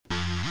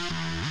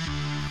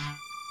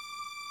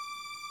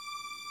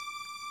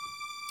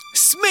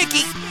It's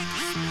Mickey.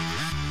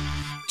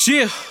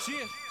 Yeah.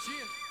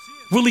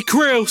 Willie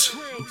Krills.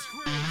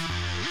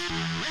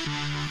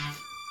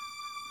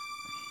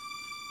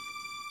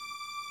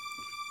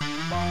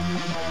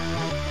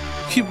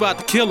 You about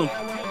to kill him.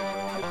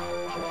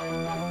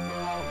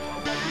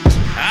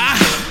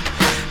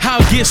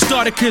 I'll get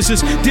started cause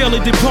it's daily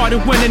departed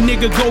when a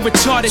nigga go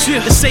retarded.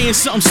 It's saying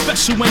something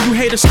special when you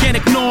haters can't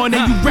ignore it.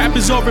 And you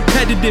rappers are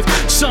repetitive,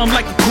 something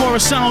like a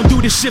chorus. I don't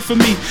do this shit for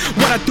me.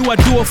 What I do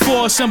it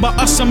for us. And by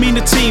us I mean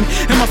the team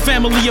and my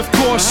family of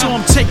course. So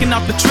I'm taking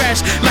out the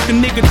trash like a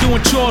nigga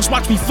doing chores.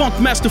 Watch me funk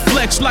master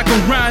flex like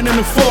I'm riding in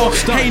the fall.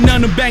 Ain't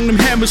none to bang them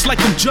hammers like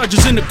them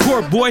judges in the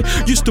court, boy.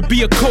 Used to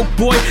be a coke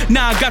boy,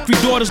 now I got 3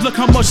 daughters. Look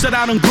how much that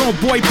I done grown,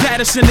 boy.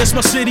 Paterson, this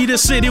my city, the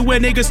city where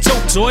niggas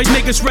tote toys.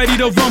 Niggas ready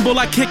to rumble,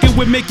 I kick it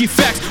with Mickey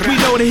Factz. We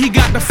know that he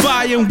got the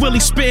fire and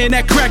Willie spitting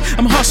that crack.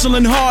 I'm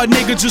hustling hard,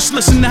 nigga, just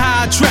listen to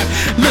how I trap.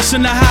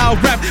 Listen to how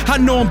I rap, I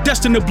know I'm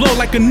destined to blow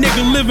like a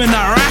nigga living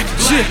Iraq.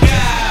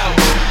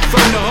 BlacKouT,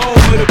 from the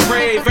home of the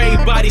brave,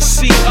 everybody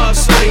see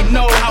us so they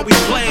know how we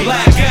play.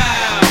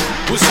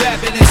 BlacKouT, what's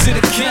happening to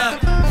the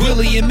camp?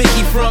 Willie and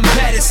Mickey from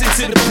Paterson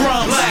to the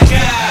Bronx.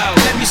 BlacKouT,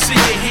 let me see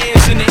your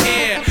hands in the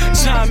air.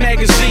 Time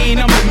magazine,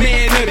 I'm the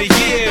man of the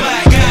year.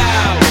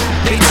 BlacKouT,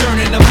 they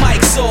turning the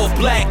mics off.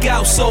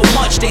 BlacKouT so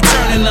much, they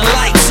turning the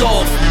lights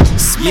off.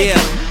 Yeah,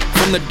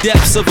 from the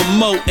depths of a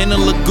moat in a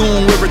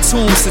lagoon where a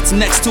tomb sits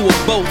next to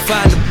a boat.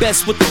 Find the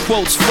best with the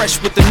quotes,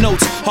 fresh with the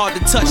notes. Hard to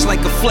touch like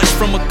a flesh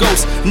from a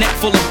ghost. Neck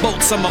full of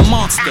bolts, I'm a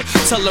monster.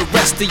 Tell the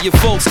rest of your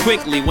folks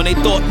quickly. When they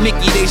thought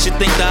Mickey, they should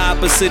think the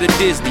opposite of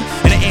Disney.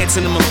 And the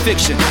antonym of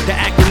fiction, the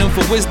acronym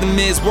for wisdom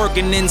is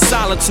working in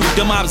solitude.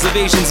 Dumb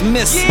observations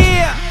miss.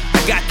 Yeah!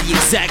 I got the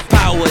exact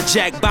power,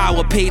 Jack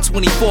Bauer, paid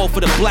 24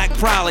 for the black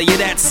prowler, yeah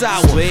that's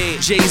sour.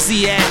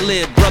 Jay-Z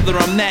ad-lib, brother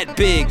I'm that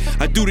big.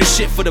 I do this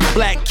shit for the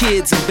black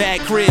kids and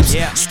bad cribs.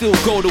 Still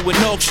go to an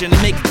auction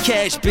and make a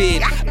cash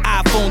bid.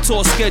 iPhone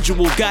tour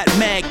schedule, got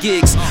mad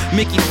gigs.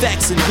 Mickey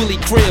Factz and Willie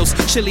Krills,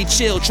 chilly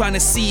chill, trying to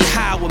see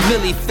how a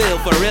Millie feel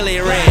for really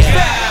rare.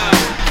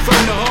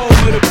 From the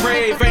home of the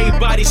brave,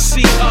 everybody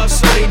see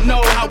us so they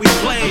know how we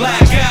play.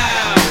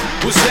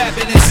 BlacKouT, what's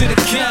happening to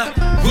the camp?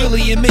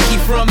 Willie and Mickey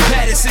from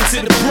Paterson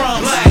to the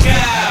Bronx.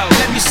 BlacKouT,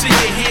 let me see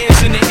your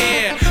hands in the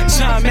air.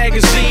 Time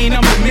magazine,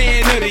 I'm the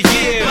man of the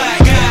year.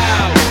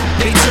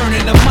 BlacKouT, they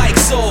turning the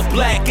mics off.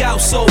 BlacKouT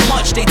so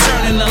much, they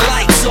turning the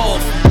lights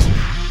off.